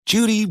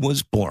Judy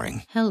was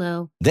boring.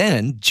 Hello.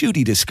 Then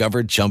Judy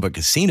discovered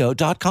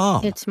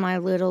ChumbaCasino.com. It's my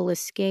little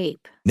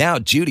escape. Now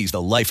Judy's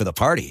the life of the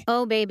party.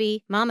 Oh,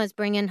 baby, mama's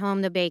bringing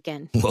home the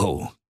bacon.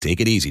 Whoa,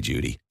 take it easy,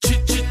 Judy.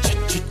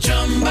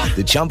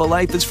 The Chumba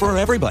life is for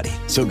everybody.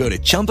 So go to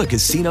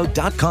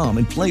ChumbaCasino.com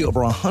and play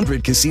over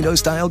 100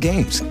 casino-style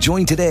games.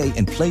 Join today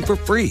and play for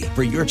free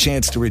for your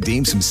chance to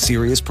redeem some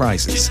serious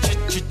prizes.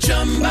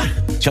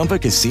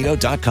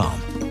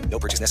 ChumbaCasino.com. No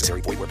purchase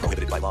necessary. Void where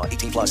prohibited by law.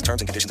 18 plus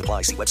terms and conditions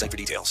apply. See website for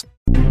details.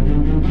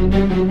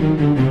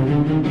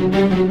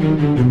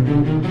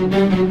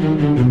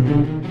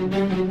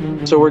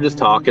 So we're just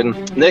talking.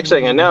 Next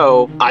thing I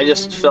know, I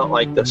just felt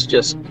like this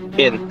just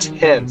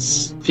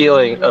intense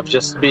feeling of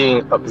just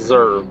being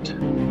observed.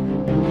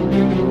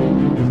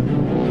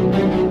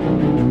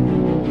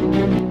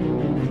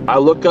 I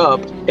look up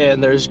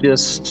and there's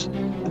just,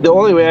 the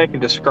only way I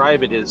can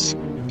describe it is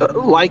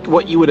like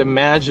what you would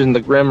imagine the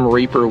Grim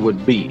Reaper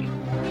would be.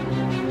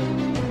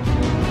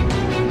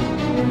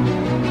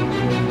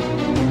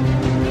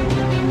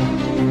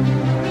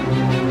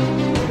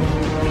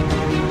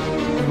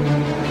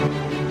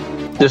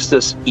 Just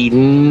this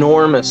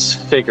enormous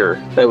figure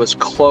that was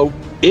cloaked.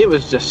 It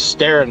was just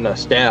staring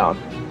us down.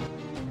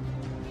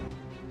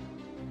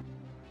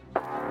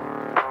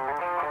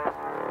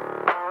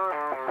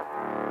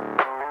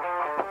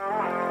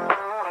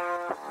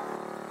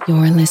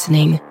 You're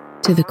listening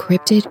to the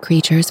Cryptid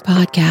Creatures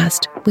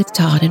Podcast with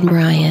Todd and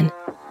Brian.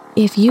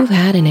 If you've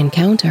had an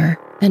encounter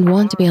and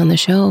want to be on the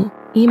show,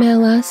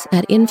 email us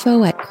at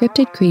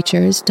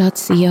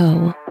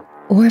info@cryptidcreatures.co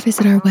or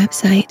visit our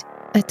website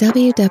at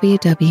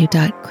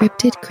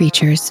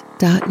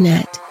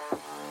www.cryptidcreatures.net.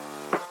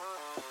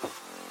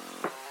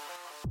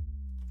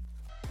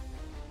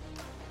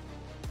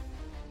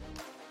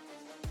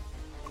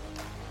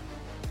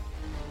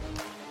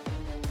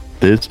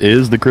 This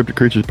is the Cryptid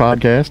Creatures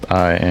Podcast.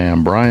 I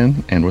am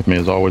Brian, and with me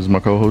as always is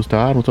my co-host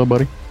Todd. What's up,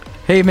 buddy?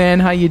 Hey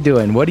man, how you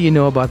doing? What do you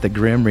know about the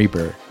Grim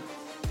Reaper?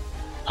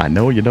 I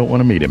know you don't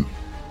want to meet him.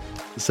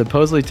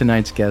 Supposedly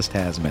tonight's guest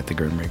has met the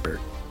Grim Reaper.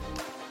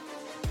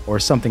 Or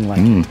something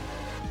like it.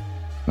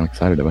 I'm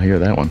excited to hear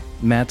that one.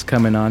 Matt's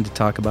coming on to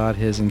talk about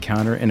his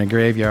encounter in a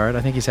graveyard.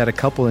 I think he's had a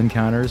couple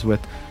encounters with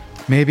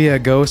maybe a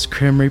ghost,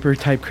 Grim Reaper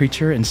type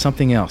creature, and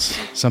something else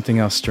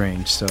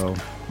strange. So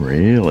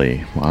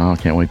really? Wow,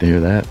 can't wait to hear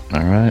that.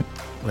 All right.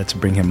 Let's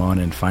bring him on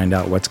and find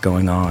out what's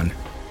going on.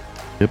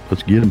 Yep,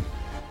 let's get him.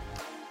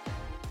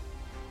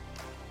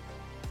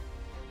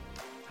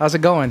 How's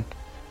it going?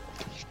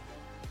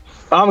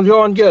 I'm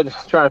going good.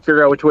 Trying to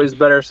figure out which way is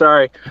better.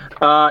 Sorry.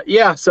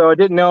 So I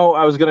didn't know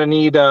I was going to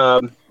need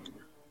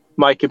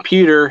my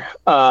computer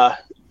for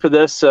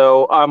this,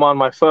 so I'm on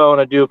my phone.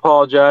 I do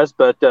apologize,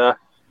 but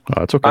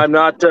it's okay. I'm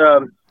not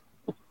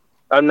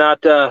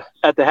at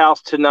the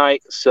house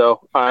tonight, so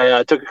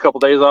I took a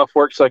couple days off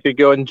work so I could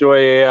go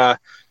enjoy a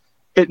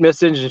hit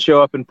miss engine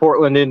show up in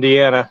Portland,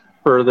 Indiana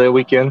for the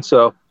weekend.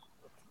 So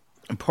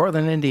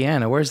Portland,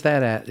 Indiana. Where's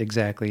that at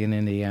exactly in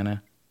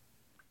Indiana?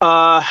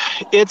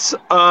 It's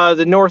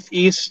the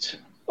northeast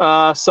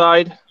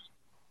side.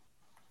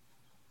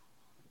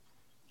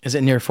 Is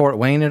it near Fort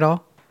Wayne at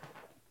all?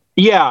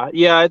 Yeah,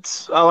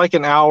 it's like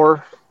an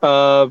hour.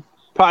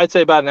 I'd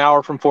say about an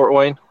hour from Fort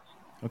Wayne.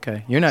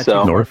 Okay, you're not too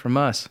far from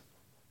us.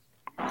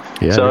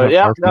 Yeah. So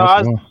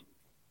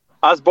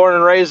I was born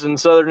and raised in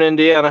southern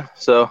Indiana.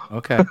 So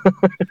okay,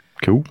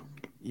 cool.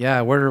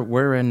 Yeah,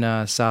 we're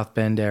in South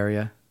Bend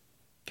area,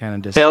 kind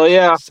of just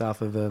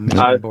south of the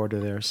Michigan border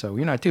there. So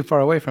you're not too far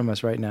away from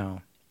us right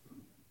now.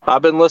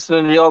 I've been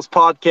listening to y'all's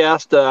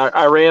podcast.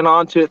 I ran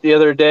onto it the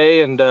other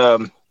day and a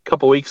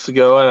couple weeks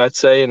ago, and I'd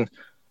say, and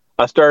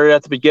I started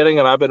at the beginning,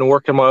 and I've been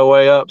working my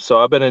way up, so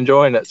I've been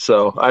enjoying it.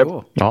 So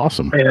cool.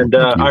 Awesome. And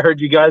I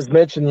heard you guys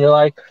mention, you're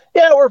like,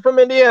 yeah, we're from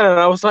Indiana, and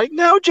I was like,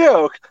 no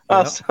joke.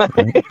 Yep.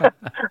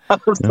 I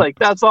was like,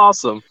 that's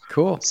awesome.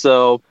 Cool.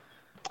 So,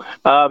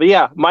 but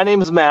yeah, my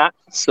name is Matt.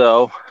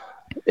 So,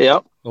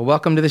 yep. Well,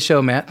 welcome to the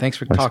show, Matt. Thanks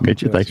for talking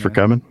to us. Thanks for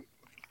coming.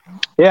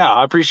 Yeah,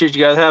 I appreciate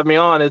you guys having me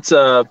on. It's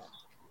a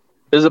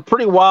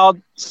pretty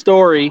wild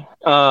story.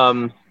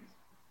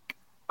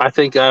 I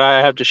think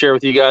I have to share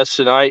with you guys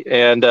tonight,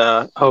 and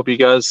hope you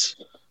guys,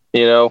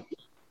 like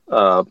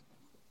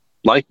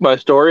my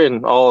story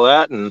and all of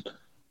that. And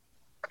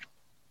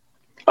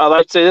I'd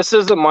like to say this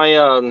isn't my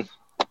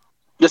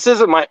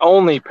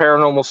only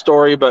paranormal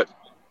story, but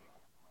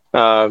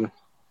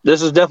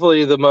this is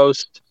definitely the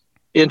most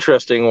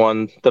interesting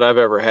one that I've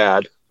ever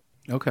had.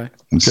 Okay.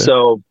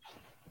 So,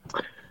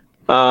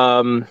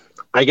 I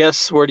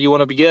guess, where do you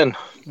want to begin?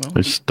 Well,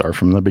 let's start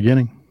from the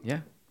beginning. Yeah.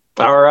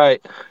 All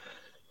right.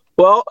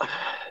 Well,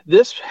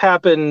 this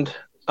happened,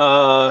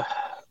 I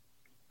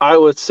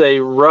would say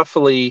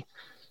roughly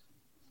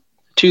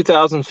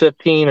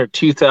 2015 or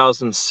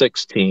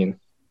 2016.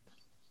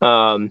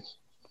 I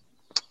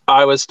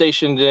was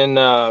stationed in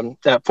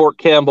at Fort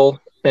Campbell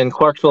in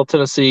Clarksville,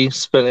 Tennessee,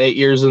 spent 8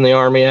 years in the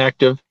Army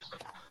active.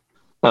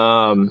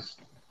 I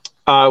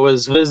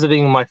was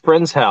visiting my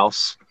friend's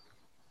house.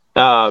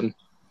 And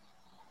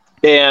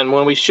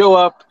when we show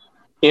up,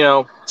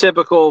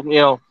 typical,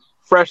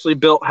 freshly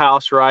built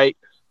house, right?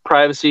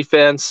 Privacy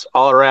fence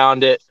all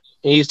around it.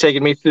 And he's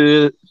taking me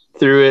through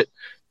it,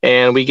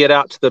 and we get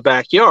out to the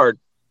backyard.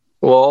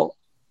 Well,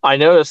 I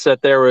noticed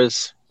that there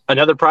was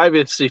another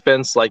privacy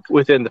fence like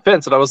within the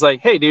fence, and I was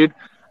like, "Hey, dude,"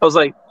 I was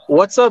like,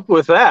 "What's up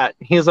with that?"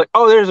 He's like,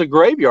 "Oh, there's a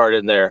graveyard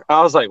in there."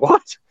 I was like,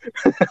 "What?"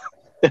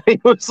 And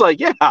he was like,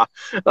 "Yeah."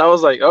 And I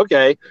was like,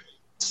 "Okay."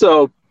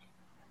 So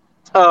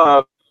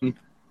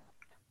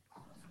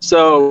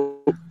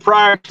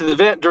prior to the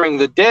event during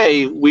the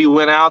day, we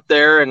went out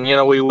there and,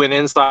 we went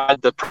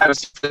inside the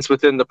privacy fence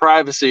within the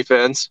privacy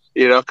fence,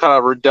 kind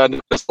of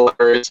redundant.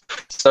 Hilarious.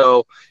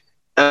 So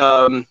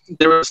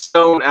there was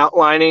stone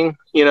outlining,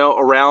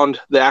 around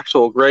the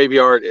actual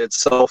graveyard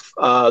itself.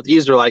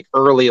 These are like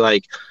early,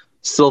 like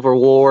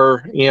Civil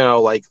War,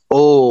 like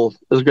old.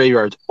 This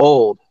graveyard's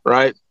old,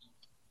 right?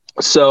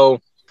 So,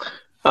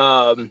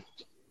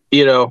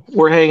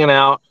 we're hanging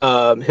out.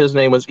 His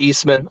name was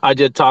Eastman. I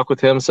did talk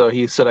with him, so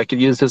he said I could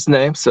use his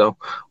name, so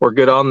we're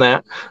good on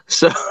that.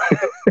 So,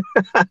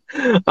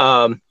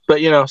 but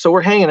so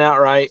we're hanging out,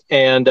 right?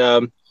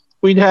 And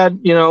we'd had,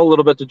 a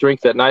little bit to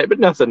drink that night, but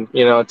nothing,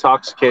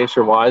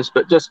 intoxication wise,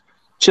 but just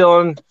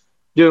chilling,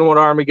 doing what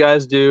Army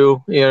guys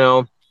do,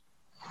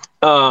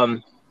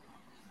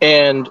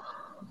 and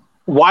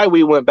why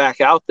we went back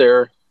out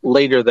there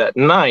later that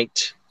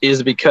night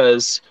is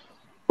because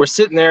we're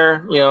sitting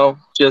there,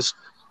 just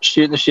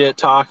shooting the shit,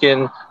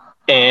 talking,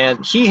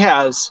 and he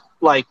has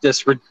like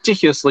this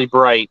ridiculously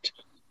bright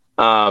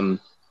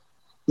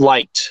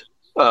light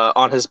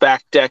on his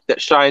back deck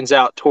that shines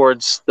out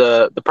towards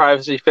the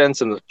privacy fence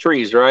and the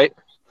trees, right?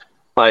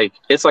 Like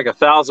it's like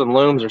 1,000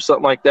 looms or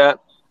something like that.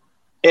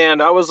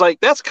 And I was like,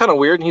 that's kind of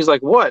weird. And he's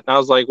like, what? And I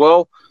was like,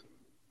 well,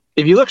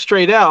 if you look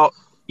straight out,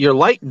 your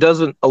light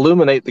doesn't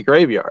illuminate the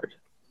graveyard,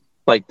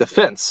 like the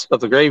fence of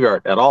the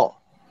graveyard at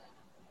all.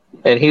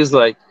 And he's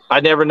like,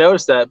 I never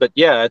noticed that, but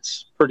yeah,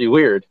 it's pretty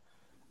weird.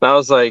 And I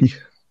was like,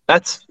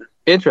 that's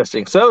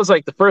interesting. So that was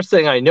like the first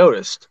thing I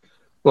noticed.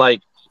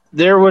 Like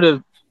there would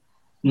have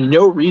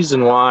no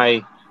reason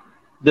why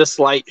this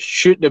light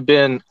shouldn't have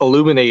been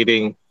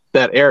illuminating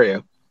that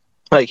area.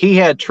 Like he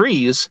had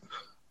trees,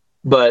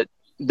 but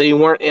they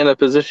weren't in a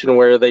position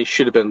where they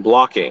should have been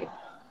blocking.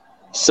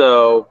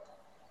 So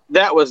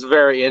that was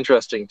very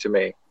interesting to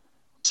me.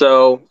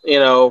 So,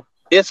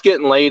 it's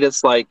getting late.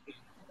 It's like,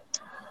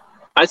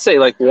 I'd say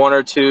like 1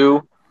 or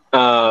 2.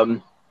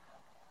 And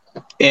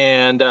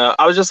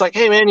I was just like,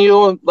 hey man,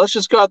 let's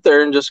just go out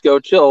there and just go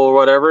chill or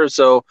whatever.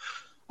 So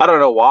I don't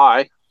know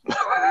why.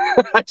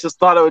 I just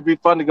thought it would be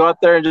fun to go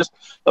out there and just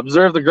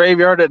observe the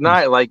graveyard at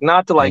night. Like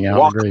not to like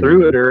walk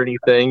through it or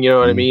anything,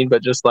 what I mean?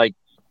 But just like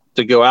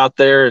to go out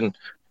there and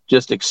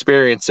just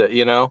experience it,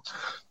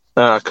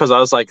 because I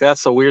was like,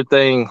 that's a weird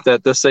thing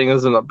that this thing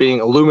isn't being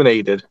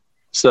illuminated.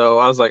 So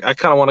I was like, I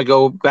kind of want to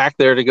go back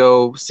there to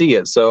go see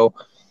it. So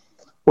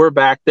we're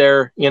back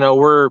there,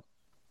 we're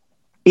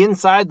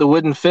inside the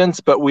wooden fence,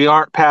 but we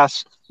aren't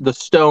past the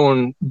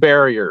stone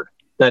barrier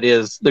that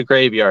is the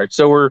graveyard.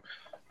 So we're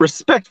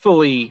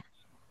respectfully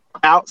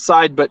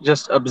outside, but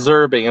just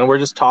observing, and we're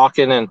just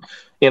talking. And,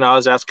 I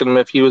was asking him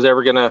if he was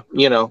ever going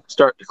to,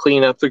 start to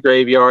clean up the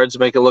graveyards,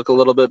 make it look a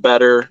little bit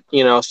better,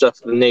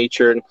 stuff of the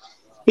nature. And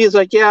he's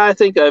like, yeah, I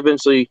think I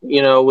eventually,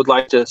 would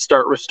like to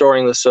start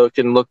restoring this so it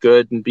can look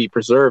good and be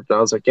preserved. And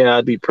I was like, yeah,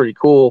 it'd be pretty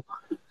cool.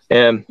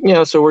 And,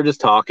 so we're just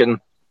talking.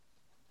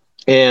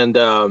 And,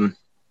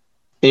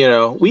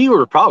 we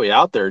were probably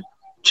out there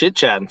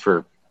chit-chatting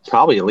for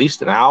probably at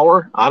least an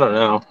hour. I don't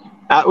know.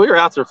 We were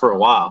out there for a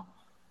while.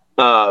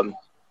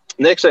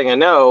 Next thing I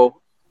know,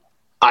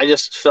 I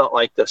just felt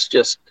like this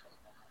just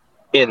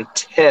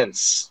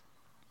intense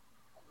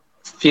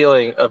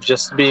feeling of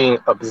just being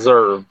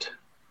observed.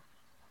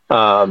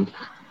 And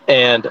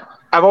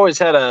I've always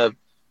had a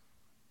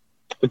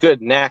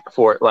good knack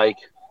for it. Like,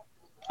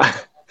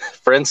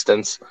 for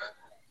instance,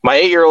 my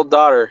 8-year-old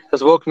daughter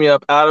has woken me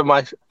up out of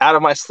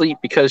my sleep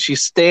because she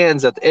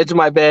stands at the edge of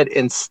my bed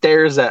and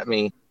stares at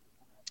me.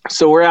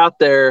 So we're out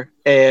there,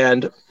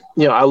 and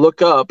I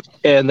look up,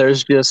 and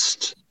there's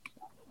just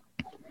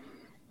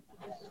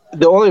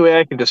the only way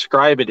I can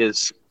describe it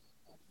is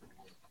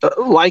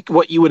like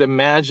what you would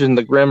imagine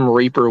the Grim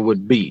Reaper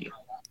would be,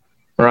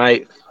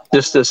 right?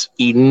 Just this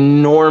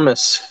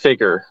enormous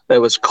figure that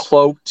was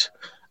cloaked.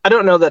 I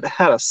don't know that it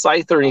had a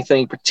scythe or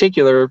anything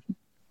particular.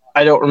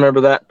 I don't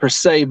remember that per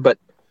se, but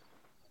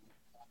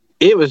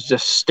it was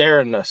just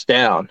staring us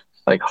down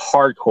like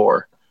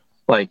hardcore.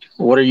 Like,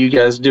 what are you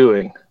guys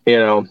doing?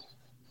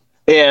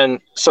 And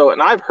so,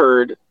 and I've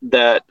heard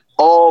that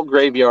all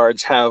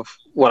graveyards have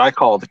what I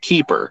call the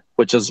keeper,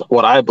 which is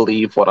what I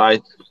believe, what I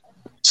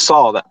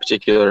saw that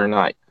particular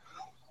night.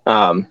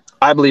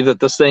 I believe that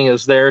this thing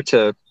is there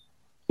to,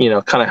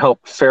 kind of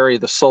help ferry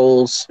the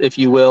souls, if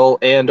you will,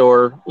 and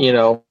or,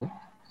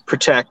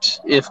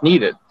 protect if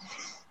needed.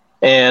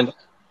 And,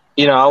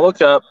 I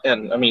look up,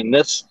 and I mean,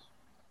 this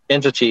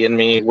entity and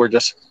me, we're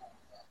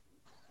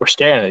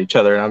staring at each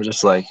other, and I'm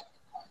just like,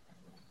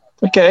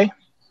 okay,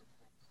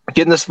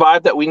 getting this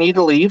vibe that we need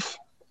to leave.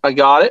 I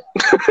got it.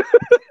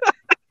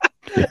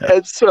 Yeah.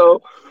 And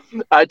so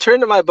I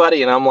turned to my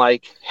buddy and I'm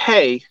like,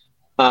 hey,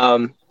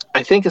 I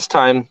think it's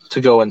time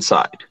to go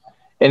inside.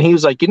 And he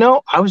was like,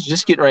 I was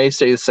just getting ready to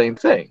say the same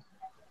thing.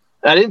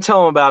 I didn't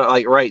tell him about it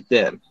like right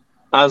then.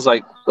 I was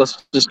like,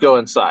 let's just go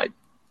inside.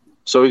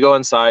 So we go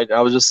inside.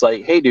 I was just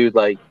like, hey, dude,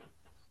 like,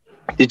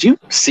 did you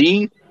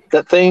see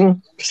that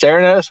thing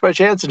staring at us by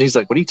chance? And he's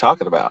like, what are you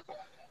talking about?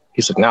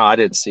 He's like, no, I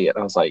didn't see it.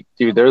 I was like,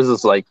 dude, there's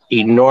this like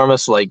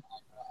enormous like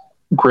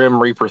Grim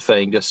Reaper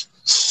thing just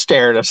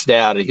staring us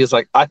down. And he's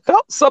like, I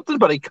felt something,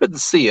 but I couldn't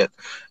see it.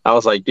 I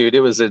was like, dude, it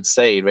was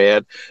insane,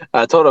 man.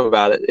 I told him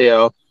about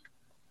it,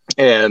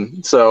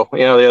 And so,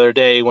 the other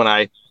day when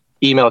I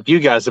emailed you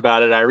guys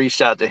about it, I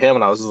reached out to him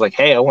and I was just like,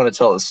 hey, I want to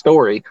tell a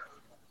story,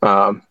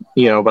 but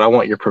I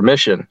want your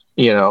permission,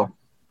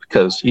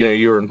 because,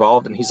 you were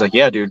involved. And he's like,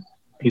 yeah, dude.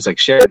 He's like,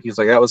 share it. He's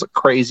like, that was a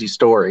crazy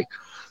story.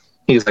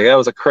 He's like, that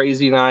was a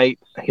crazy night.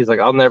 He's like,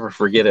 I'll never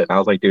forget it. And I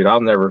was like, dude,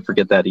 I'll never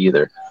forget that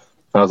either.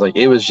 I was like,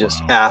 it was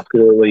just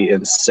absolutely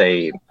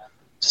insane.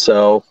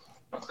 So,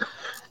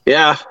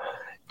 yeah,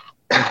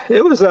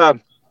 it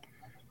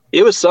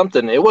was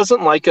something. It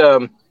wasn't like,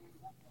 I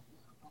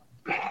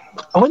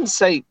wouldn't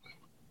say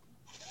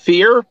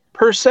fear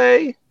per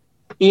se,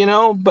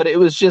 but it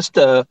was just,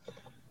 I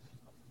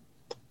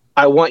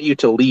want you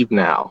to leave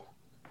now.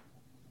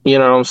 You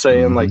know what I'm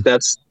saying? Mm-hmm. Like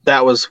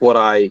that was what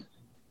I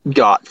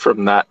got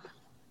from that,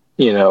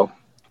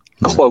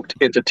 cloaked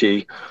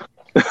entity.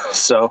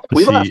 So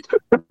we left.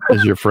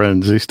 Is your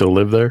friend, does he still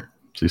live there?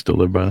 Does he still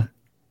live by there?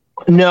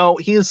 No,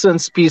 he's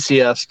since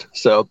PCS'd.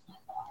 So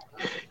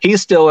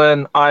he's still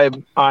in. I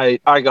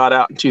got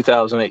out in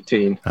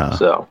 2018.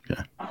 So.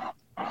 Okay.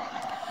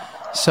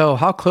 So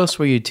how close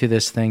were you to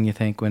this thing, you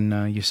think,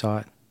 when you saw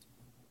it?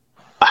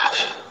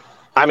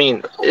 I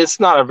mean, it's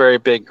not a very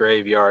big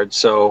graveyard.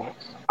 So,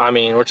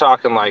 we're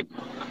talking like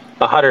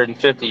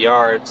 150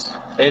 yards.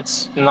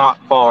 It's not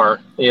far.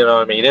 You know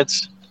what I mean?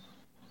 It's,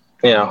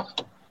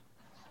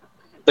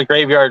 the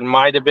graveyard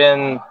might have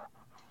been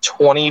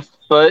 20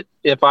 foot,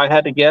 if I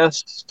had to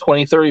guess,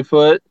 20, 30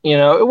 foot.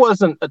 It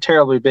wasn't a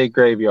terribly big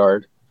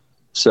graveyard.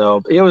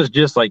 So it was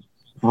just like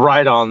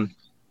right on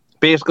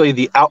basically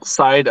the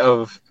outside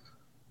of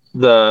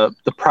the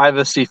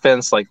privacy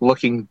fence, like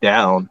looking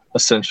down,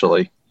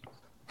 essentially.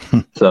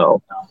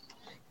 So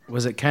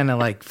was it kind of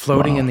like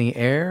floating in the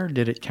air?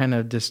 Did it kind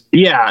of just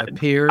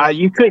appear?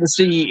 You couldn't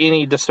see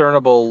any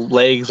discernible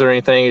legs or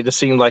anything. It just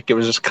seemed like it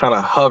was just kind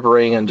of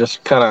hovering and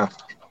just kind of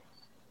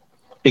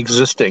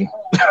existing.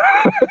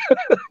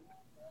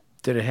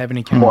 Did it have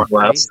any kind of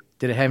face?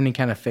 Did it have any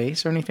kind of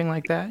face or anything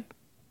like that?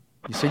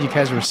 You said you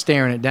guys were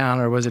staring it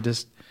down, or was it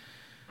just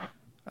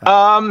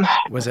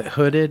was it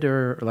hooded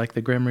or like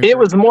the Grim Reaper? It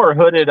was more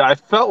hooded. I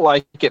felt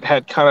like it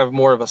had kind of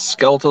more of a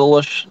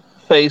skeletalish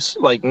face,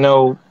 like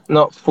no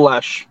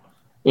flesh,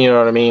 you know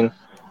what I mean?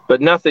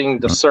 But nothing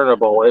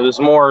discernible. It was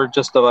more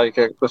just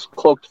this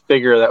cloaked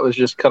figure that was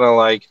just kind of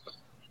like,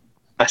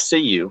 I see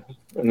you.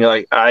 And you're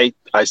like, I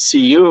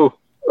see you.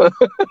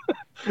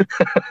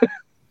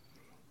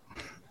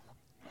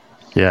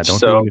 Yeah, don't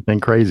do anything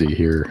crazy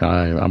here.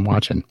 I'm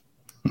watching.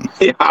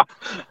 Yeah,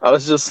 I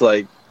was just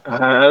like, I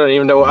don't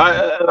even know.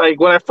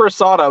 When I first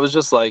saw it, I was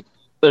just like,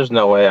 there's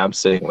no way I'm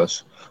seeing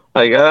this.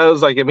 Like, I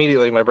was like,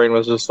 immediately my brain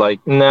was just like,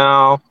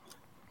 no,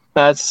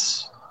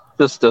 this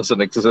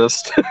doesn't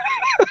exist.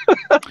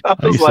 I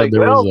was you like,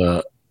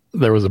 said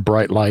there was a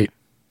bright light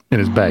in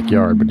his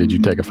backyard, but did you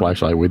take a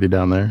flashlight with you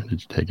down there?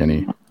 Did you take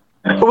any?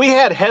 We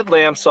had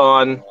headlamps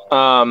on,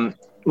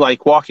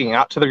 like walking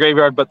out to the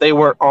graveyard, but they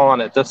weren't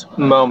on at this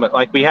moment.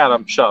 Like, we had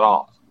them shut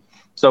off.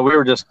 So we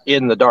were just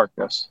in the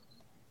darkness.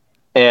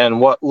 And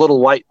what little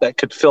light that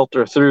could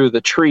filter through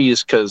the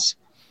trees, because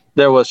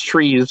there was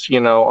trees,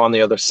 on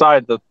the other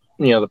side, the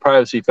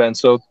privacy fence.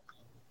 So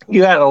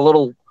you had a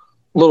little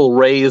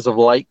rays of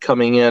light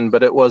coming in,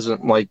 but it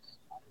wasn't like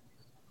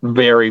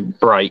very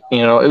bright.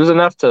 It was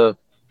enough to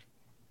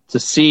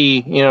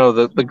see,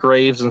 the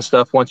graves and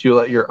stuff once you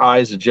let your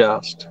eyes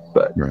adjust,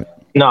 but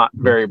not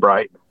very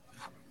bright.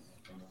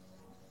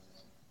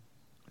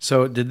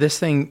 So did this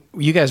thing,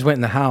 you guys went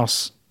in the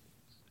house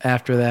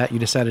after that, you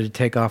decided to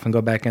take off and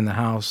go back in the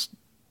house.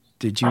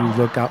 Did you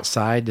look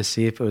outside to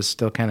see if it was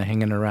still kind of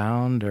hanging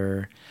around,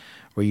 or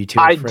were you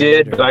too afraid? I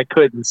did, but I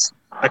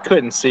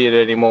couldn't see it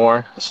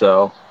anymore.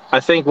 So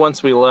I think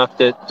once we left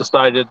it,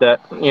 decided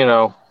that,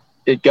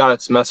 it got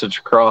its message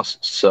across.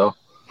 So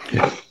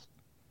yeah,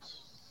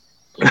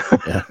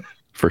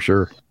 for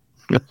sure.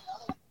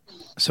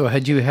 So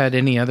had you had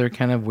any other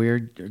kind of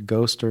weird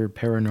ghost or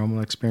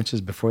paranormal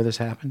experiences before this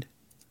happened?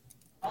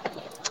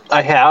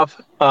 I have.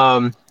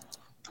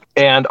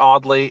 And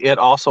oddly, it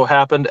also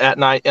happened at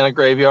night in a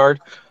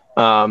graveyard.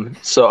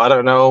 So I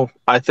don't know.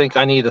 I think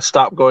I need to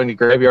stop going to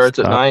graveyards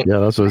at night. Yeah,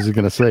 that's what I was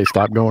going to say.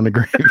 Stop going to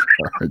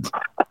graveyards.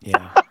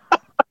 Yeah.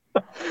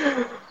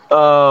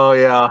 Oh,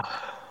 yeah.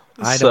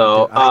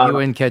 You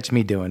wouldn't catch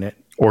me doing it.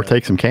 Or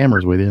take some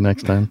cameras with you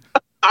next time.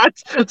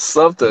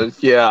 Something,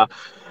 yeah.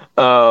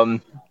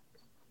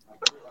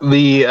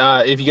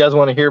 If you guys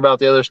want to hear about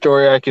the other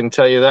story, I can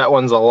tell you that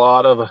one's a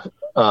lot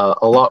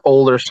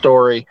older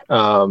story.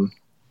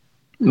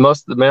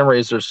 most of the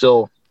memories are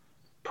still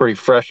pretty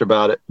fresh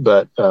about it,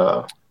 but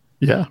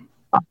yeah,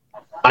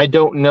 I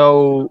don't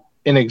know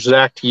an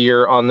exact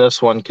year on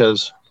this one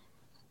because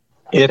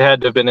it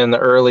had to have been in the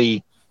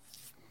early,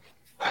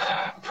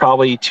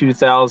 probably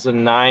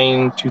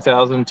 2009,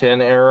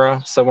 2010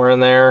 era, somewhere in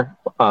there,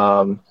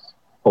 a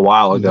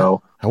while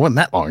ago. It wasn't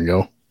that long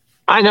ago.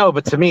 I know,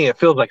 but to me, it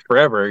feels like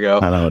forever ago.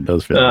 I know it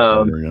does feel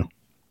like forever ago.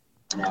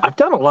 I've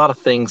done a lot of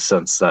things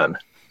since then.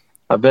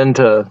 I've been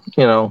to,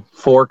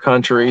 4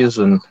 countries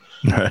and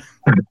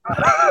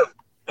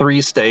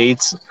 3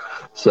 states.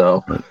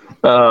 So,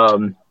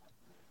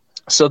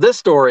 so this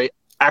story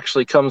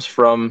actually comes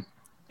from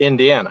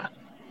Indiana.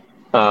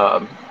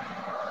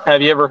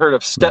 Have you ever heard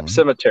of Stepp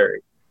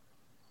Cemetery?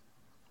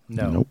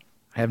 No, Nope.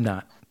 I have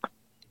not.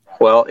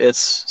 Well,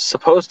 it's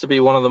supposed to be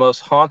one of the most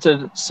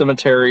haunted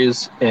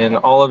cemeteries in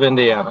all of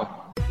Indiana.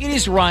 It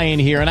is Ryan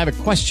here, and I have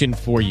a question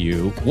for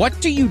you.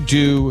 What do you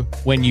do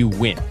when you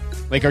win?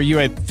 Like, are you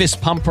a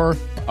fist pumper,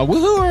 a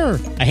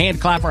woohooer, a hand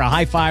clapper, a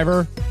high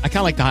fiver? I kind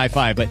of like the high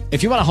five, but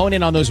if you want to hone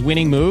in on those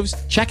winning moves,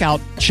 check out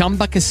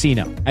Chumba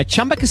Casino. At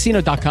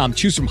ChumbaCasino.com,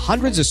 choose from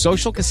hundreds of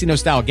social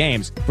casino-style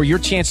games for your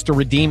chance to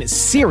redeem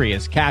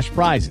serious cash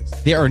prizes.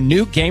 There are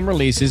new game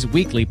releases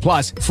weekly,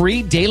 plus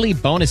free daily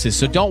bonuses,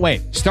 so don't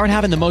wait. Start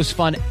having the most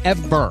fun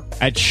ever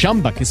at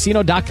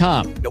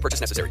ChumbaCasino.com. No purchase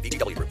necessary.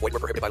 VGW Group. Void where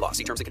prohibited by law.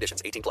 See terms and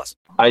conditions. 18+.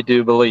 I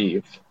do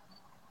believe.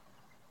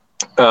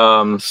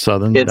 Down to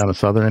southern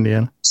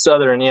Indiana?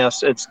 Southern,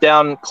 yes. It's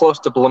down close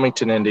to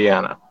Bloomington,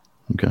 Indiana.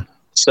 Okay.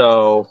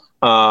 So,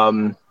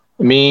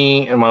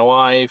 me and my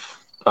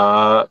wife,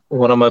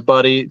 one of my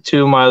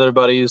two of my other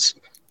buddies,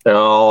 they're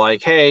all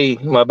like, hey,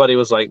 my buddy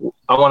was like,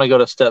 I want to go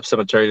to Stepp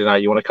Cemetery tonight.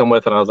 You want to come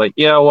with? And I was like,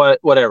 yeah,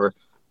 whatever.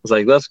 I was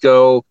like, let's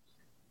go.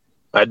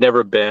 I'd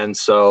never been,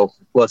 so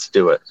let's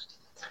do it.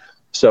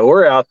 So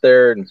we're out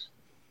there, and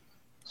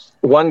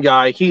one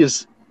guy,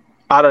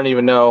 I don't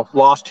even know,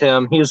 lost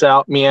him. He's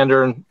out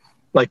meandering.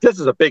 Like, this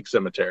is a big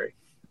cemetery.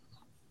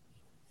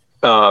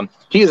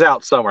 He's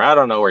out somewhere. I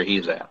don't know where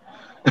he's at.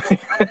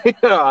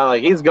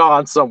 Like, he's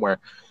gone somewhere.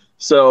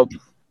 So,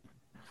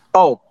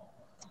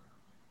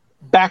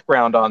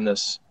 background on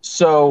this.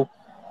 So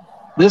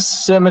this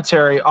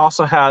cemetery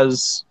also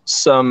has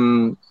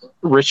some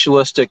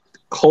ritualistic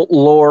cult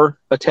lore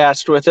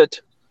attached with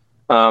it.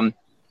 I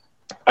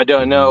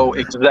don't know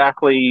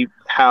exactly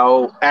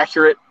how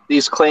accurate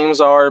these claims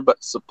are,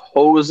 but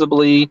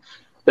supposedly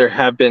there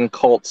have been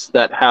cults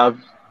that have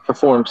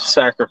performed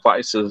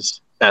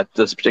sacrifices at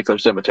this particular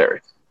cemetery.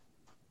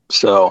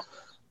 So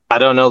I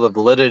don't know the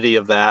validity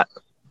of that,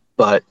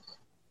 but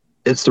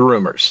it's the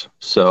rumors.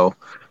 So,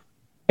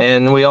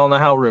 and we all know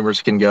how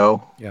rumors can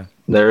go. Yeah.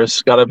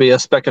 There's got to be a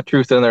speck of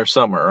truth in there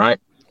somewhere, right?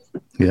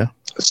 Yeah.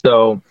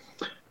 So,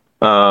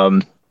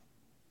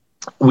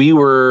 we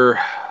were,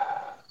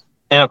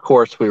 and of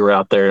course we were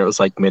out there. It was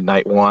like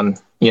midnight 1,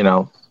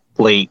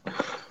 late,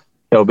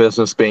 no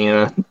business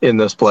being in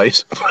this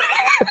place.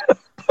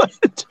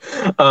 But,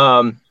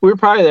 we were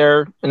probably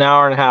there an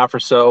hour and a half or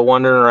so,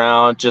 wandering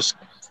around, just,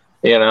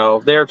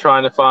 they're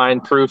trying to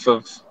find proof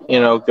of,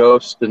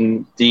 ghosts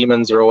and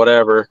demons or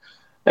whatever.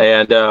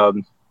 And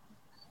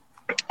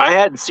I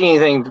hadn't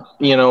seen anything,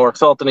 or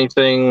felt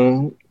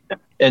anything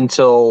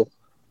until,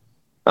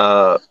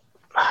 I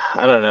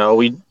don't know,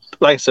 we,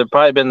 like I said,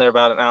 probably been there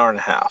about an hour and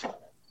a half.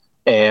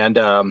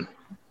 And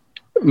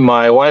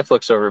my wife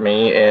looks over at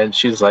me and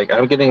she's like,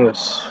 I'm getting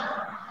this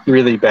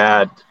really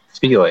bad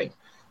feeling.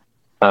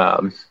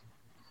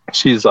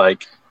 She's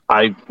like,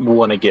 I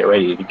want to get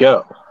ready to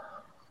go.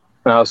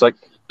 And I was like,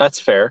 that's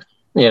fair.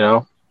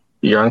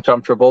 You're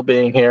uncomfortable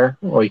being here.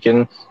 We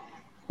can,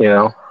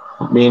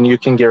 me and you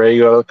can get ready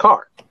to go to the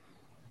car.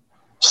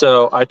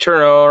 So I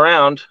turn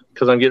around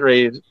because I'm getting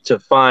ready to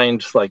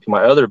find like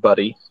my other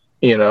buddy,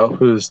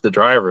 who's the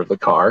driver of the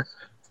car.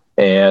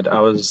 And I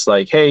was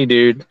like, hey,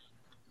 dude.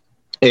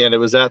 And it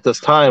was at this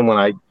time when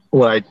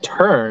I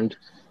turned,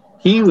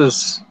 he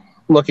was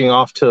looking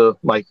off to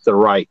like the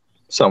right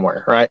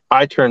somewhere, right?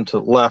 I turned to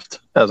the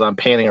left as I'm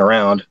panning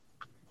around.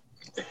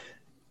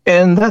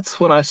 And that's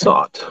when I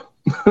saw it.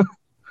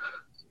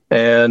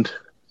 And,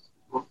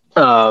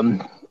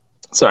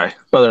 sorry,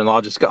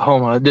 mother-in-law just got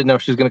home. I didn't know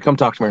if she was going to come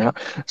talk to me or not.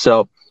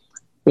 So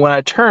when I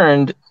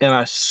turned and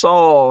I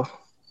saw,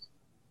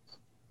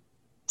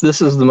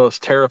 this is the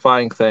most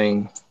terrifying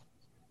thing,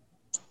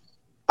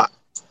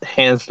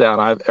 hands down,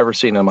 I've ever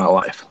seen in my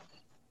life.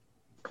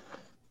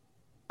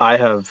 I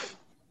have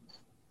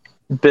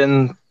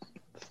been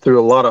through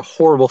a lot of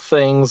horrible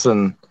things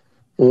and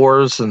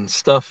wars and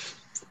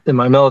stuff in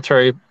my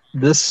military.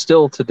 This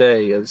still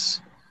today is,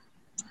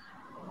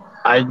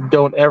 I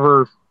don't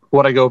ever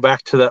want to go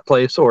back to that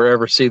place or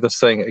ever see this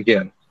thing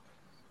again.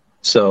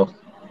 So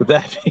with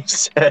that being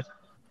said,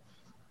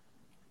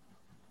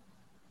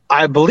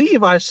 I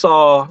believe I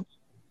saw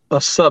a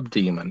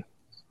subdemon.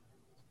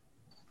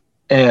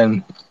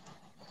 And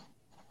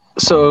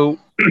so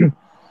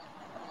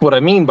what I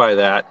mean by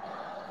that,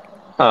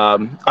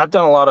 I've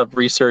done a lot of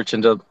research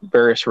into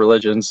various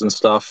religions and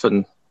stuff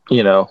and,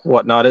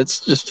 whatnot.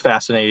 It's just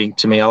fascinating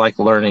to me. I like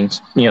learning,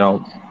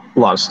 a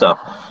lot of stuff.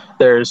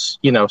 There's,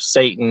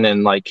 Satan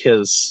and like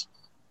his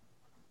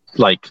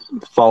like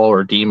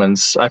follower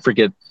demons. I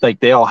forget, like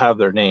they all have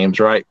their names,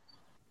 right?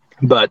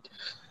 But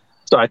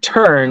so I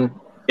turn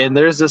and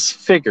there's this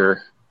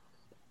figure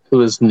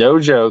who is no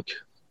joke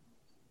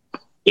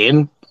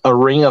in a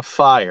ring of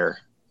fire.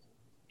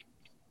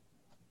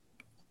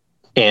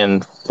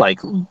 And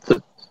like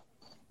the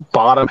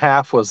bottom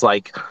half was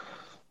like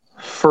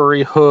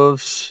furry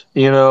hooves,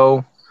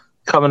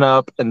 coming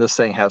up, and this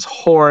thing has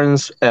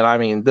horns. And I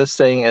mean, this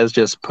thing is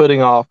just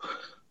putting off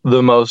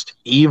the most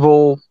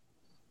evil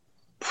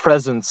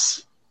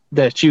presence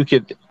that you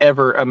could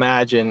ever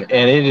imagine.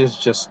 And it is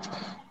just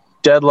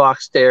deadlock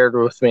stared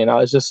with me. And I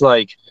was just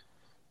like,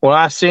 when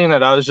I seen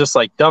it, I was just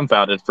like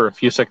dumbfounded for a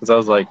few seconds. I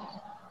was like,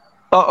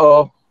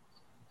 uh-oh.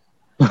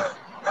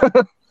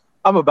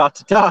 I'm about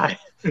to die.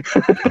 Oh,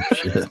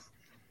 shit.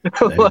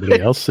 Did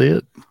anybody else see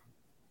it?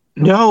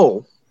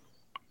 No.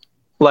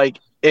 Like,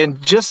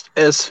 and just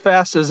as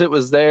fast as it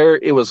was there,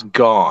 it was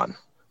gone.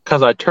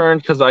 Because I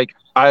turned, because like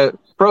I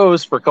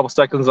froze for a couple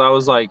seconds. I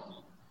was like,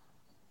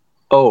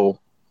 oh,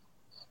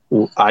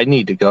 I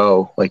need to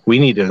go. Like, we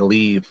need to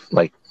leave,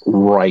 like,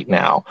 right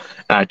now.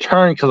 And I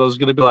turned because I was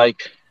going to be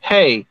like,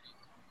 hey.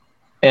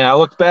 And I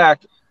looked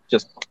back,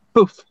 just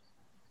poof.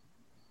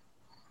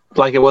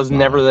 Like it was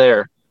never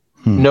there.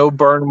 No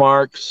burn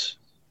marks,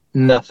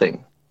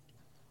 nothing.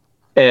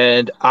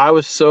 And I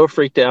was so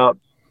freaked out.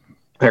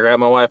 I grabbed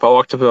my wife. I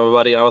walked up to my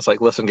buddy. And I was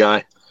like, listen,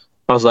 guy.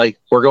 I was like,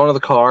 we're going to the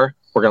car.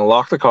 We're going to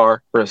lock the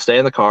car. We're going to stay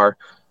in the car.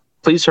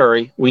 Please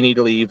hurry. We need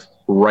to leave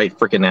right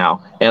freaking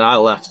now. And I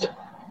left.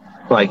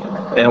 Like,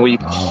 and we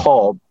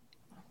hauled.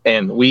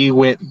 And we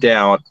went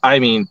down. I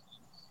mean,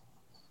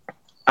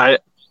 I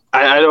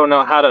don't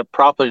know how to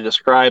properly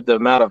describe the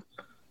amount of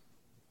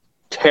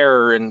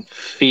terror and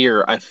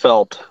fear I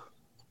felt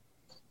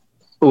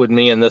with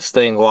me and this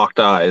thing locked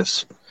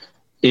eyes.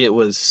 It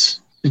was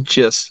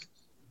just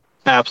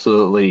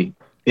absolutely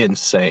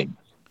insane.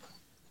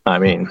 I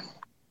mean,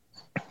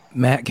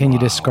 Matt, can you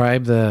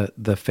describe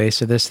the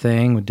face of this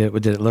thing?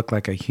 Did it look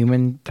like a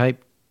human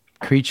type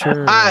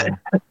creature, or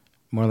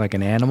more like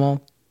an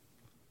animal?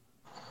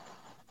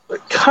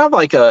 Kind of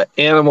like a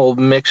animal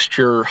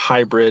mixture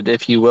hybrid,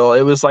 if you will.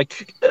 It was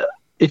like,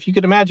 if you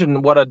could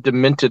imagine what a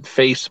demented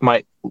face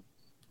might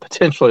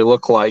potentially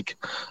look like.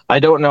 I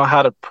don't know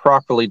how to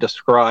properly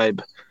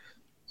describe,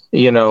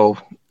 it.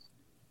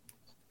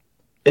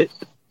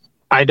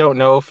 I don't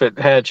know if it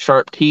had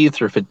sharp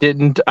teeth or if it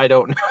didn't. I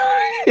don't know.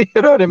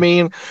 You know what I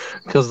mean?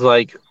 Because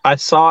like I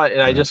saw it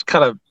and I just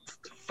kind of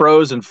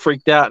froze and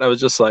freaked out. And I was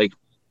just like,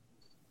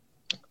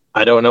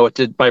 I don't know what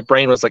to. My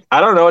brain was like,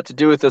 I don't know what to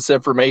do with this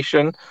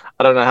information.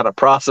 I don't know how to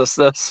process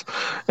this,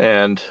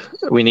 and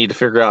we need to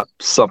figure out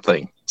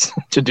something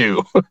to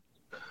do. Wow.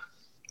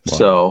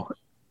 So,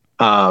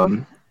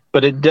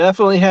 but it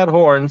definitely had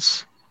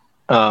horns,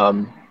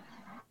 and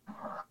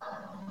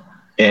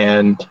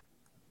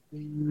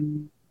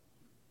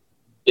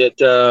it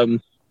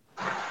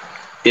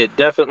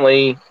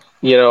definitely,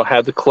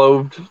 had the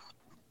clothed,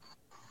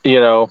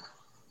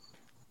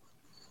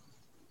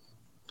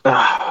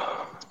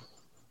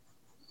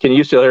 Can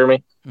you still hear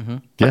me? Mm-hmm.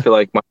 Yeah. I feel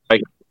like my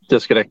mic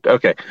disconnect.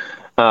 Okay.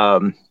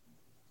 No,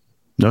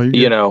 you're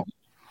good.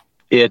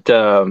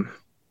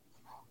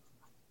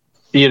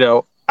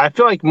 I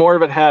feel like more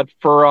of it had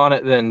fur on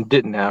it than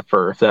didn't have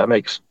fur, if that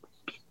makes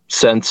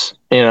sense,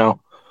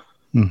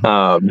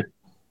 Mm-hmm.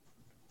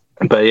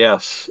 But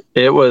yes,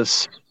 it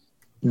was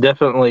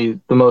definitely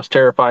the most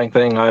terrifying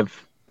thing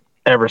I've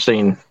ever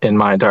seen in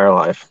my entire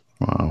life.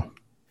 Wow.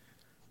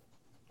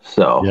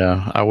 So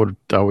yeah, I would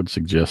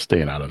suggest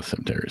staying out of the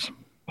cemeteries.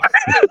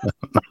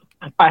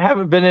 I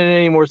haven't been in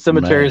any more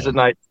cemeteries at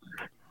night.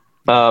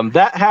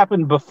 That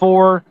happened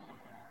before,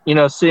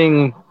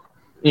 seeing,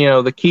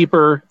 the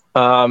keeper.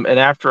 And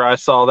after I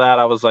saw that,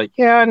 I was like,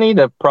 yeah, I need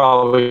to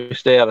probably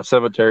stay out of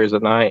cemeteries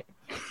at night.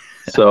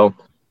 So,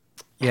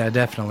 yeah,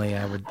 definitely.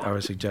 I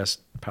would suggest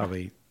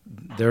probably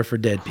they're for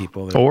dead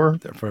people. Or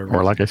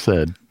like I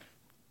said,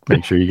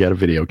 make sure you got a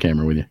video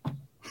camera with you.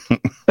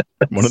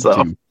 One of the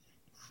two.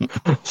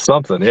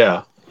 Something,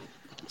 yeah.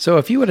 So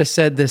if you would have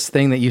said this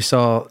thing that you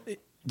saw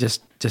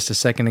just a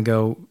second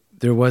ago,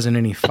 there wasn't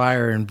any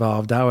fire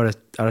involved, I would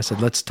have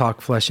said, let's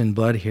talk flesh and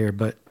blood here.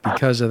 But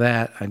because of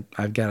that,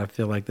 I've got to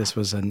feel like this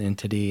was an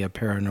entity, a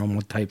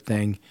paranormal type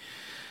thing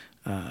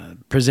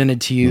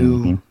presented to you,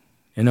 mm-hmm.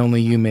 and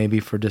only you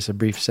maybe for just a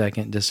brief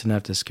second, just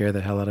enough to scare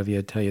the hell out of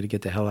you, tell you to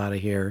get the hell out of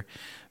here.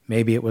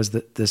 Maybe it was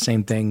the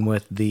same thing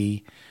with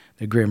the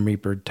Grim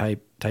Reaper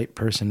type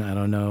person. I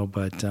don't know,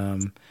 but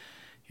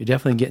you're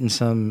definitely getting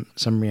some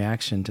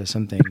reaction to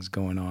some things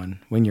going on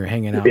when you're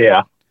hanging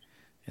out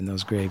in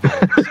those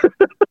graveyards.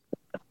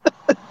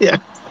 Yeah,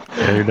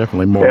 you're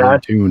definitely more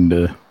in tune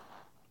to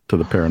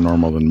the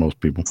paranormal than most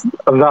people.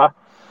 I'm not.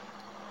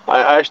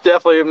 I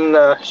definitely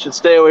should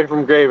stay away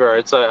from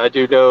graveyards. I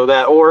do know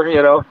that, or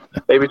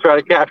maybe try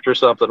to capture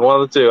something. One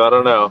of the two. I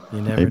don't know.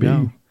 You never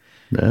know.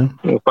 Yeah.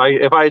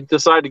 If I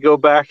decide to go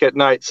back at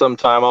night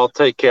sometime, I'll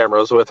take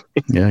cameras with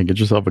me. Yeah, get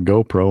yourself a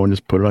GoPro and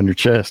just put it on your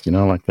chest,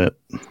 like that.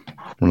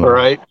 All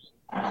right.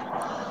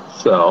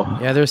 So.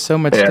 Yeah, there's so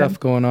much stuff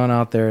going on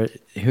out there.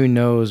 Who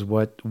knows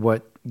what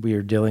we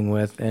are dealing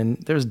with? And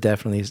there's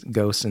definitely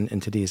ghosts and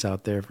entities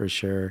out there for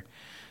sure.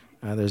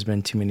 There's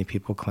been too many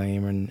people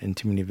claim and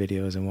too many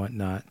videos and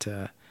whatnot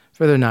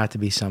for there not to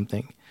be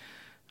something.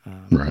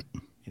 Right.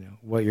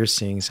 What you're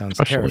seeing sounds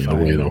especially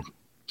terrifying.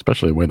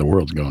 Especially the way the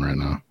world's going right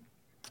now.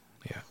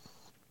 Yeah.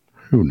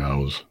 Who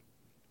knows?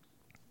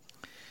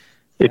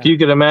 If you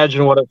could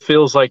imagine what it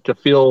feels like to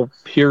feel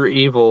pure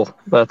evil,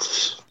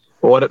 that's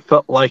what it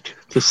felt like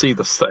to see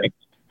this thing.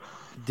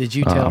 Did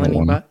you tell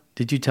anybody?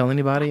 Did you tell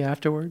anybody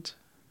afterwards?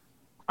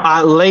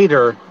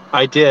 Later,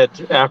 I did.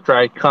 After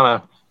I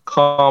kind of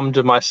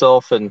calmed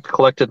myself and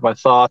collected my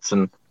thoughts,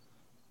 and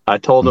I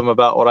told them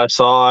about what I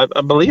saw.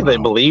 I believe they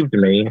believed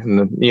me,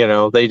 and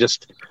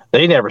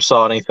they never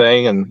saw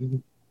anything,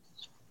 and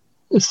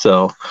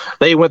so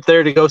they went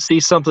there to go see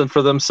something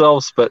for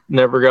themselves, but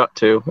never got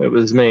to. It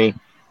was me.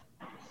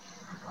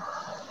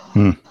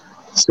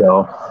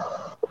 So,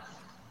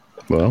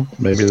 well,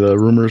 maybe the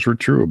rumors were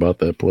true about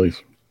that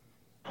place.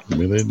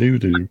 Maybe they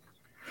do.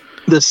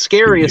 The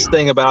scariest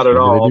thing about it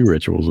all, they do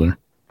rituals there,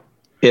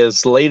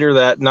 is later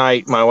that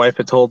night, my wife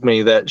had told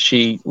me that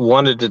she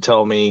wanted to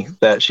tell me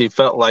that she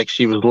felt like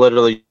she was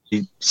literally,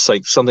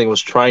 like something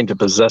was trying to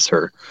possess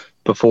her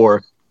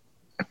before,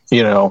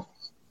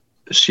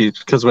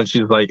 because when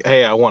she's like,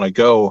 hey, I want to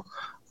go,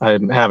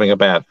 I'm having a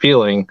bad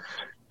feeling,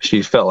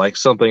 she felt like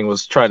something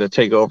was trying to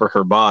take over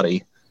her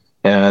body.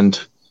 And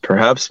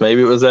perhaps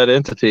maybe it was that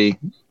entity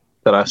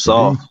that I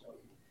saw.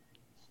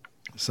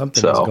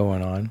 Something was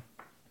going on.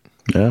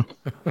 Yeah.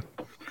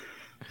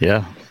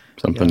 Yeah.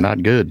 Something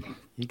not good.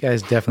 You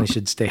guys definitely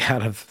should stay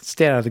out of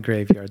the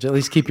graveyards. At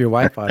least keep your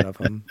wife out of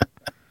them.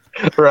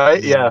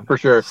 Right? Yeah, for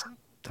sure.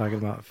 Talking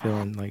about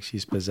feeling like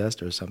she's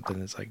possessed or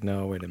something. It's like,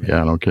 no, wait a minute.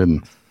 Yeah, no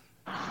kidding.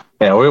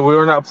 Yeah, we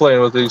were not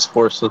playing with these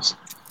forces.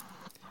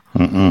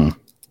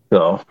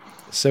 So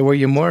were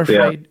you more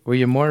afraid? Yeah. Were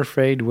you more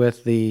afraid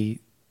with the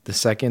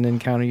second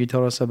encounter you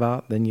told us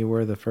about than you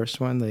were the first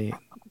one? The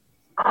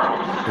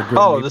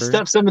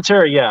Step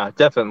Cemetery. Yeah,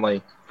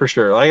 definitely, for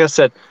sure. Like I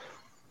said,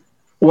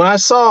 when I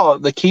saw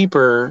the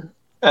keeper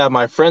at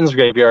my friend's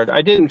graveyard,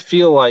 I didn't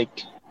feel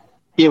like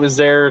it was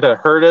there to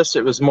hurt us.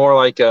 It was more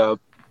like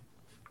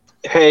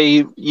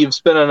hey, you've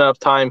spent enough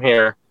time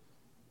here.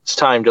 It's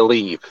time to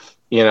leave.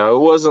 It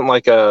wasn't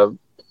like a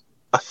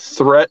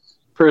threat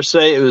per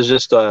se. It was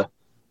just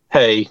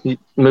hey,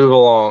 move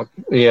along.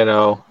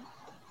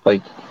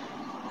 Like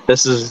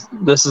this is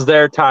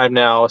their time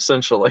now,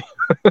 essentially.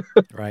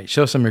 Right.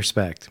 Show some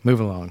respect.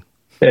 Move along.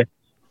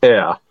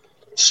 Yeah.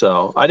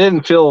 So I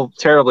didn't feel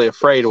terribly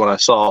afraid when I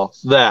saw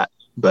that,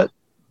 but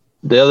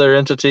the other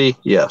entity,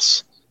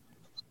 yes.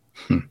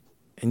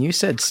 And you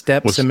said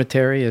Step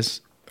Cemetery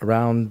is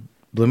around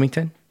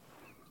Bloomington?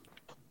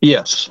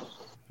 Yes.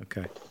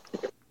 Okay.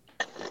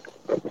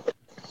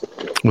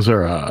 Was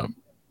there a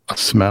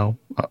smell,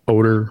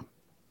 odor,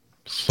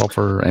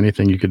 sulfur,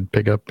 anything you could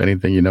pick up,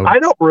 anything you know? I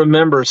don't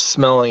remember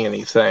smelling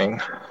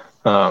anything,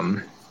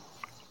 to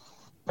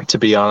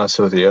be honest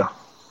with you.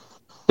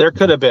 There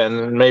could have been,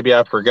 and maybe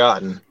I've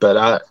forgotten, but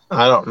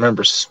I don't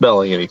remember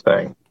smelling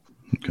anything.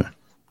 Okay.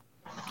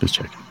 Just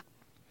checking.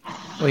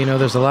 Well,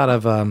 there's a lot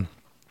of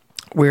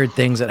weird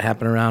things that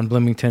happen around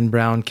Bloomington,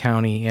 Brown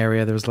County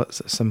area. There's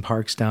some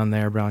parks down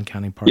there, Brown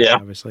County Park,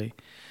 obviously.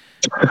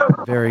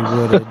 Very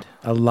wooded.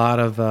 A lot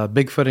of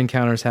Bigfoot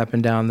encounters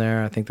happen down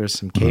there. I think there's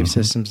some cave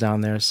systems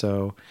down there.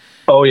 So,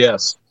 oh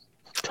yes,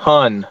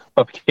 ton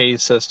of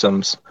cave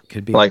systems.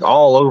 Could be like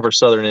all over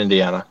southern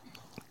Indiana.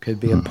 Could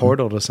be a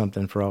portal to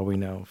something for all we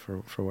know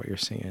for what you're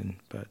seeing.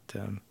 But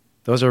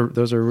those are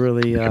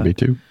really could be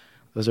too.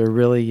 Those are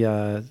really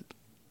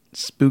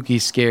spooky,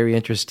 scary,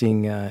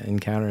 interesting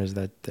encounters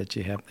that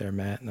you have there,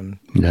 Matt. And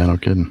yeah, no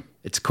kidding.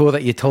 It's cool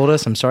that you told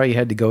us. I'm sorry you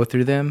had to go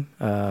through them.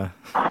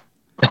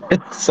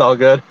 It's all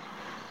good.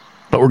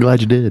 But we're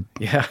glad you did.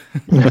 Yeah.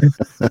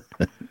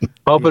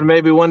 Hoping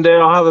maybe one day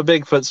I'll have a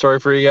Bigfoot story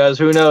for you guys.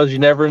 Who knows? You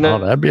never know. Oh,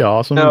 that'd be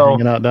awesome.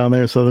 Hanging out down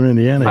there in southern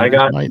Indiana. I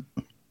got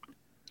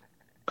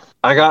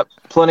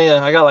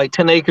like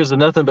 10 acres of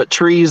nothing but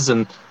trees,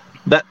 and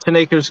that 10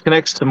 acres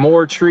connects to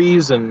more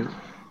trees, and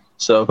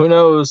so who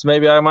knows?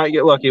 Maybe I might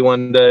get lucky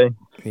one day.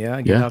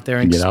 Yeah, get out there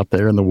and get out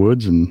there in the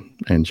woods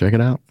and check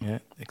it out. Yeah,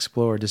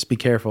 explore. Just be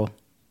careful.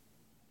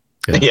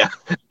 Yeah.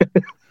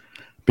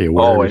 Be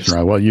aware. Always.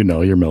 Well,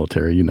 you're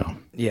military.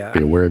 Yeah.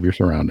 Be aware of your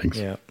surroundings.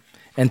 Yeah.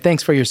 And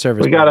thanks for your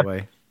service, by the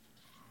way.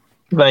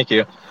 Thank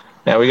you.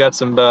 Yeah, we got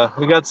some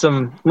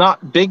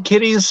not big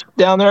kitties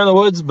down there in the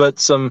woods, but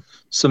some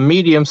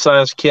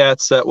medium-sized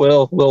cats that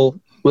will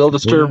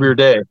disturb your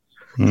day.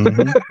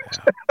 Mm-hmm.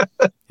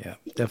 Yeah,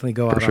 definitely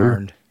go out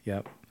armed.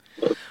 Yep.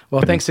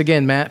 Well, thanks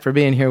again, Matt, for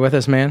being here with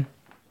us, man.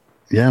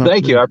 Yeah.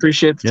 Thank you. I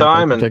appreciate the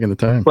time and taking the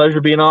time. Pleasure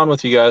being on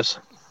with you guys.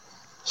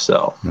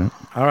 So. Yeah.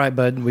 All right,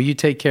 bud. Well, you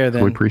take care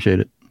then. We appreciate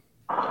it.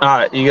 All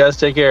right, you guys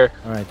take care.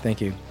 All right, thank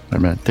you. All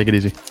right, man. Take it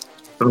easy.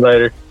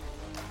 Later.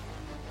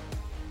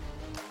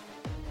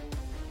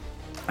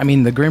 I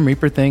mean, the Grim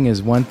Reaper thing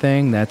is one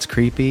thing. That's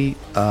creepy.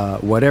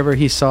 Whatever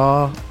he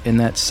saw in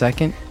that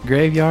second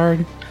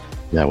graveyard.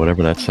 Yeah,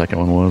 whatever that second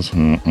one was.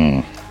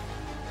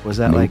 Was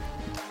that like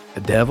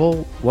a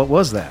devil? What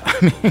was that? I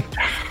mean,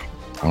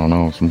 I don't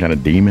know. Some kind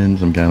of demon,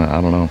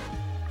 I don't know.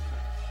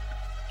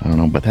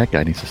 But that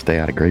guy needs to stay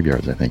out of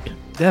graveyards, I think.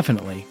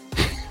 Definitely.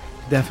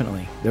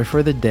 They're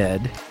for the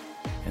dead,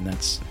 and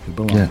that's who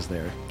belongs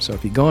there. So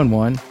if you go in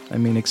one, I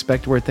mean,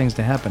 expect weird things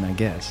to happen, I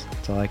guess.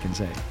 That's all I can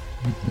say.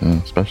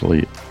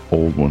 Especially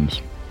old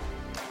ones.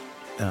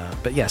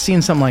 But yeah,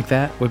 seeing something like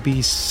that would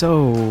be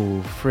so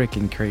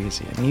freaking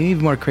crazy. I mean,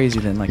 even more crazy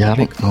than like I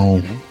don't know.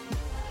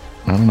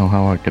 I don't know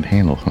how I could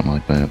handle something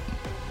like that.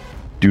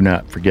 Do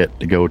not forget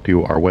to go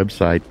to our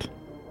website,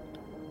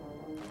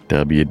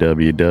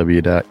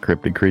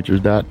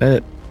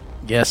 www.cryptidcreatures.net.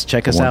 Yes,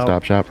 check us out.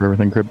 One-stop shop for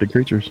everything Cryptid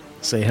Creatures.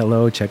 Say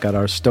hello, check out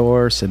our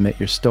store, submit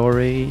your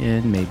story,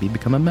 and maybe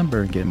become a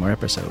member and get more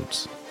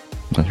episodes.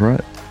 That's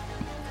right.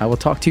 I will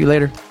talk to you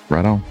later.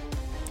 Right on.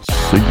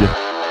 See ya.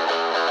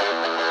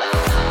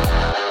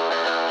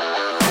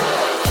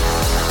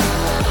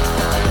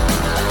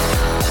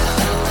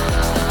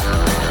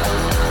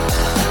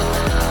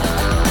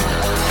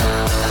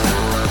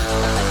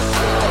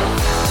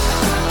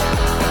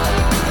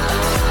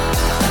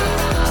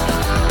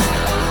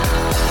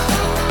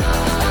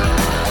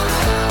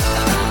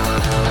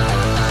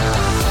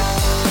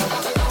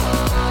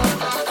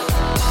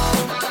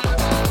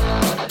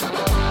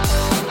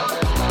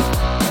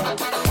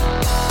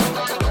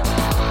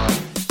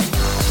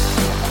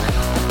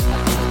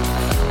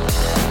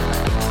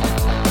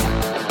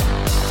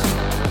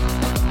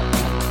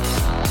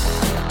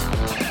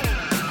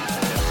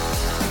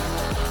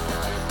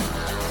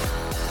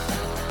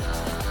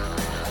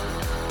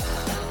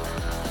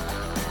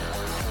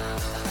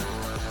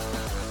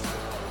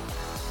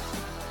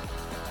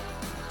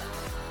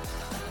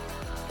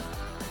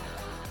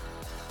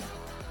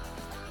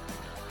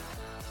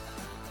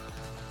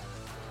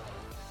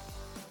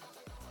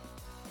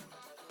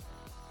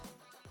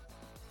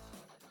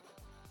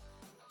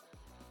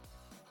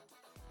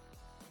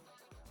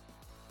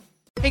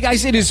 Hey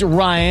guys, it is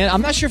Ryan.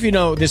 I'm not sure if you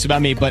know this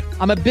about me, but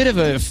I'm a bit of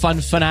a fun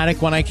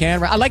fanatic when I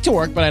can. I like to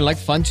work, but I like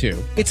fun too.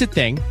 It's a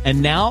thing.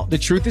 And now the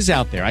truth is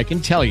out there. I can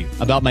tell you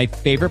about my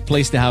favorite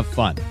place to have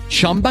fun.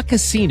 Chumba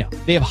Casino.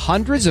 They have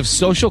hundreds of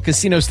social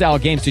casino style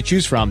games to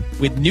choose from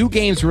with new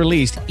games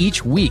released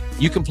each week.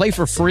 You can play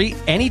for free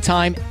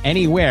anytime,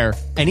 anywhere.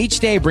 And each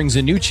day brings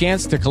a new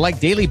chance to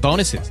collect daily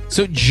bonuses.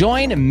 So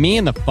join me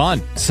in the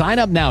fun. Sign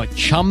up now at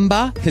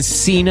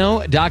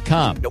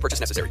ChumbaCasino.com. No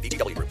purchase necessary.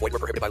 VGW. Void where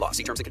prohibited by law.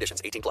 See terms and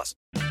conditions. 18+.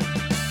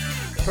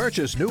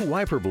 Purchase new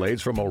wiper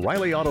blades from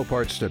O'Reilly Auto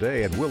Parts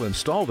today and we'll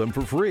install them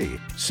for free.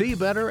 See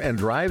better and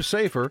drive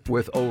safer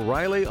with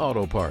O'Reilly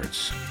Auto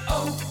Parts.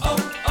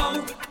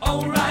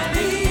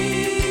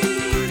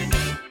 O'Reilly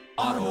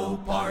Auto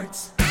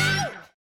Parts.